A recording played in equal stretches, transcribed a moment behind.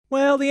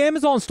Well, the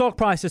Amazon stock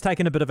price has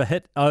taken a bit of a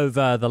hit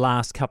over the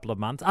last couple of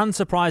months.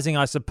 Unsurprising,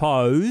 I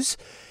suppose,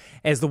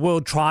 as the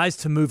world tries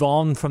to move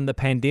on from the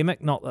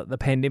pandemic. Not that the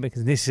pandemic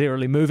is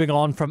necessarily moving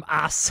on from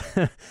us,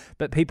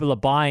 but people are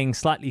buying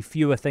slightly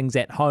fewer things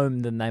at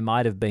home than they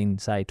might have been,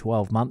 say,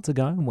 12 months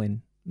ago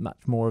when much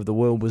more of the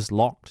world was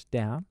locked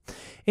down.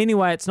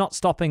 Anyway, it's not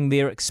stopping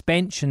their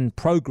expansion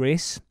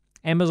progress.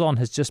 Amazon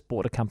has just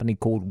bought a company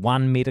called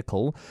One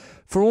Medical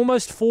for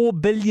almost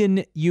 $4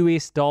 billion.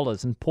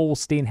 And Paul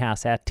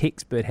Stenhouse, our tech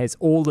expert, has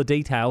all the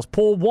details.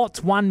 Paul,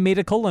 what's One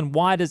Medical and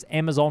why does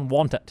Amazon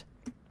want it?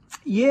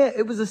 Yeah,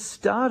 it was a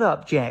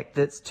startup, Jack,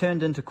 that's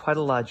turned into quite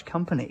a large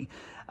company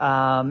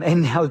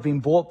and now has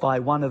been bought by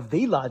one of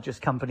the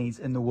largest companies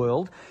in the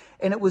world.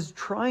 And it was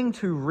trying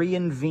to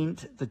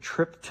reinvent the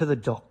trip to the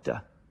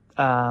doctor.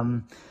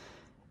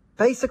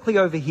 Basically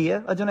over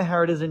here, I don't know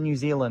how it is in New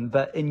Zealand,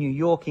 but in New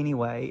York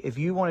anyway, if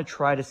you want to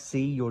try to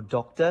see your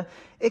doctor,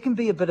 it can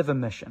be a bit of a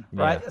mission,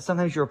 right? Yeah.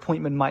 Sometimes your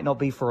appointment might not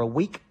be for a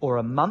week or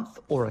a month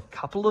or a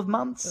couple of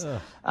months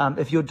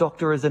if your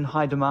doctor is in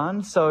high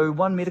demand. So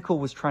One Medical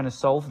was trying to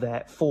solve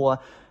that for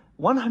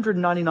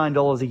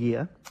 $199 a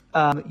year.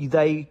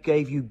 They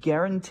gave you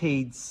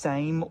guaranteed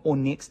same or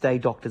next day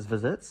doctor's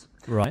visits.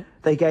 Right.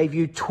 They gave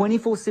you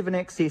 24/7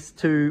 access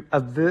to a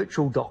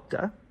virtual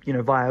doctor,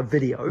 via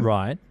video.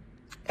 Right.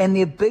 And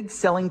their big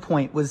selling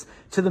point was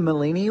to the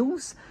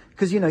millennials,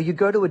 because, you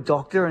go to a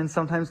doctor and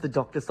sometimes the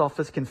doctor's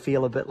office can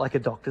feel a bit like a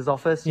doctor's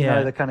office.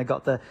 They kind of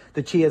got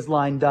the chairs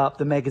lined up,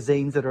 the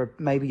magazines that are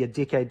maybe a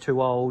decade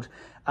too old.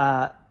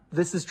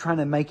 This is trying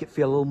to make it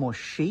feel a little more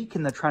chic,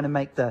 and they're trying to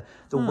make the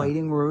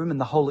waiting room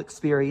and the whole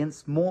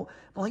experience more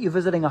like you're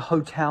visiting a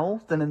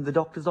hotel than in the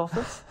doctor's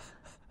office.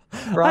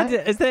 Right?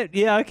 Is that,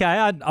 yeah, okay.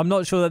 I'm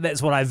not sure that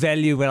that's what I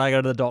value when I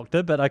go to the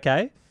doctor, but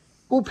okay.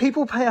 Well,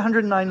 people pay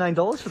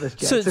 $199 for this,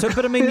 Jack.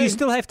 But I mean, you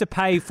still have to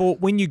pay for,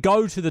 when you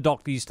go to the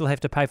doctor, you still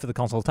have to pay for the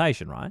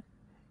consultation, right?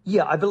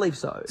 Yeah, I believe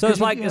so. So it's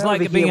like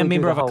being a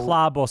member of a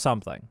club or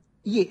something.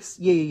 Yes,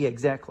 yeah,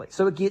 exactly.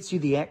 So it gets you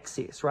the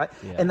access, right?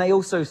 Yeah. And they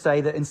also say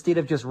that instead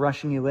of just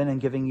rushing you in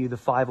and giving you the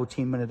 5 or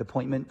 10 minute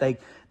appointment, they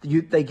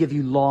give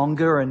you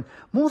longer and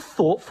more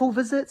thoughtful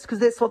visits, because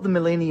that's what the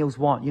millennials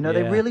want.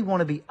 They really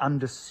want to be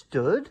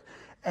understood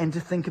and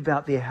to think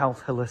about their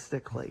health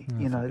holistically,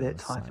 that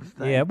type of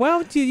thing. Yeah,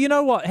 well, you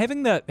know what?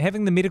 Having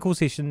the medical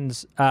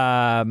sessions,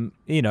 having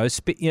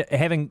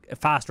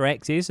faster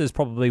access is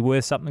probably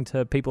worth something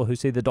to people who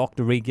see the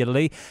doctor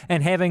regularly,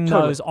 and having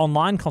those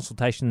online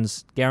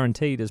consultations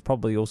guaranteed is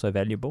probably also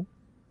valuable.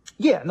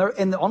 Yeah,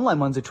 and the online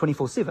ones are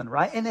 24/7,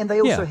 right? And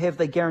they also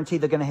they guarantee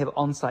they're going to have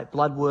on-site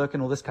blood work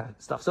and all this kind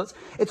of stuff. So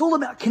it's all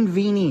about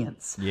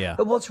convenience. Yeah.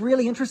 But what's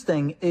really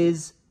interesting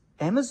is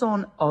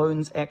Amazon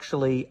owns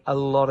actually a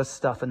lot of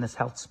stuff in this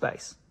health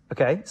space.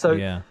 Okay,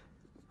 so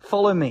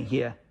follow me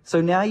here. So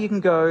now you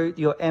can go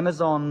your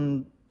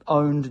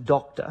Amazon-owned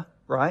doctor,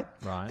 right?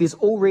 Right. There's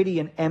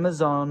already an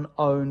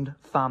Amazon-owned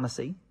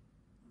pharmacy.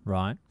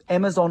 Right.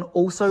 Amazon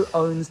also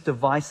owns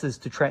devices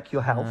to track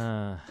your health.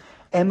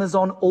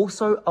 Amazon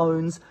also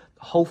owns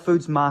Whole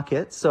Foods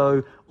Market,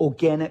 so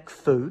organic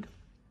food.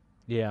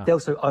 Yeah. They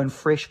also own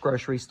fresh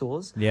grocery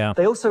stores. Yeah.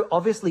 They also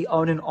obviously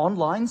own an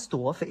online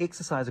store for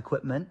exercise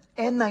equipment,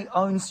 and they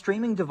own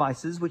streaming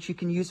devices which you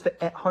can use for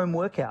at-home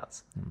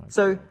workouts.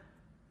 So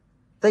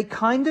they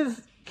kind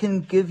of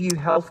can give you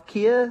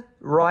healthcare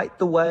right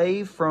the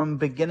way from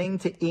beginning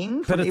to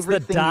end. But it's the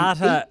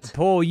data,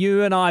 Paul,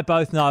 you and I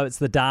both know it's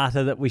the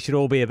data that we should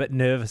all be a bit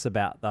nervous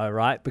about, though,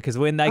 right? Because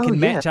when they can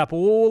match up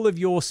all of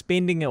your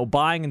spending or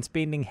buying and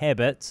spending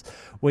habits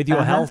with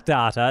your health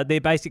data, they're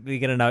basically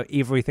going to know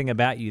everything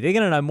about you. They're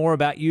going to know more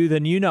about you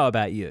than you know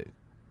about you.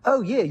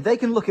 Oh, yeah. They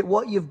can look at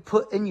what you've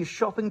put in your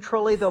shopping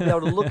trolley. They'll be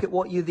able to look at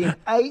what you then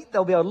ate.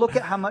 They'll be able to look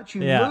at how much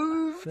you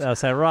moved. They'll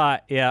say, right,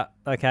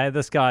 okay,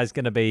 this guy's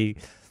going to be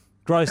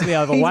grossly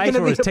overweight,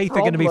 or his teeth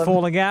are going to be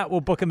falling out. We'll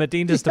book him a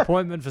dentist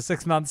appointment for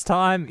 6 months'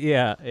 time.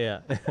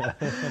 Yeah.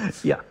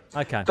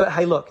 Okay. But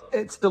hey, look,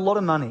 it's a lot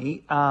of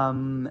money, but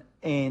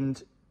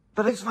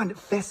I just find it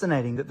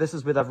fascinating that this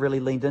is where they've really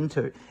leaned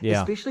into,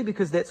 especially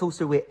because that's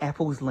also where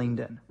Apple's leaned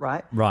in,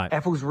 right? Right.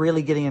 Apple's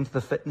really getting into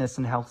the fitness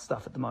and health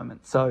stuff at the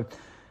moment. So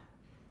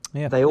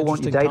they all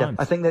want your data. Times.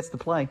 I think that's the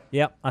play.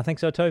 Yeah, I think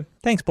so too.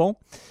 Thanks,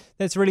 Paul.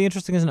 That's really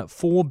interesting, isn't it?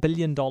 $4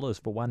 billion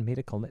for One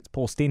Medical. That's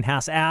Paul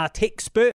Stenhouse, our tech expert.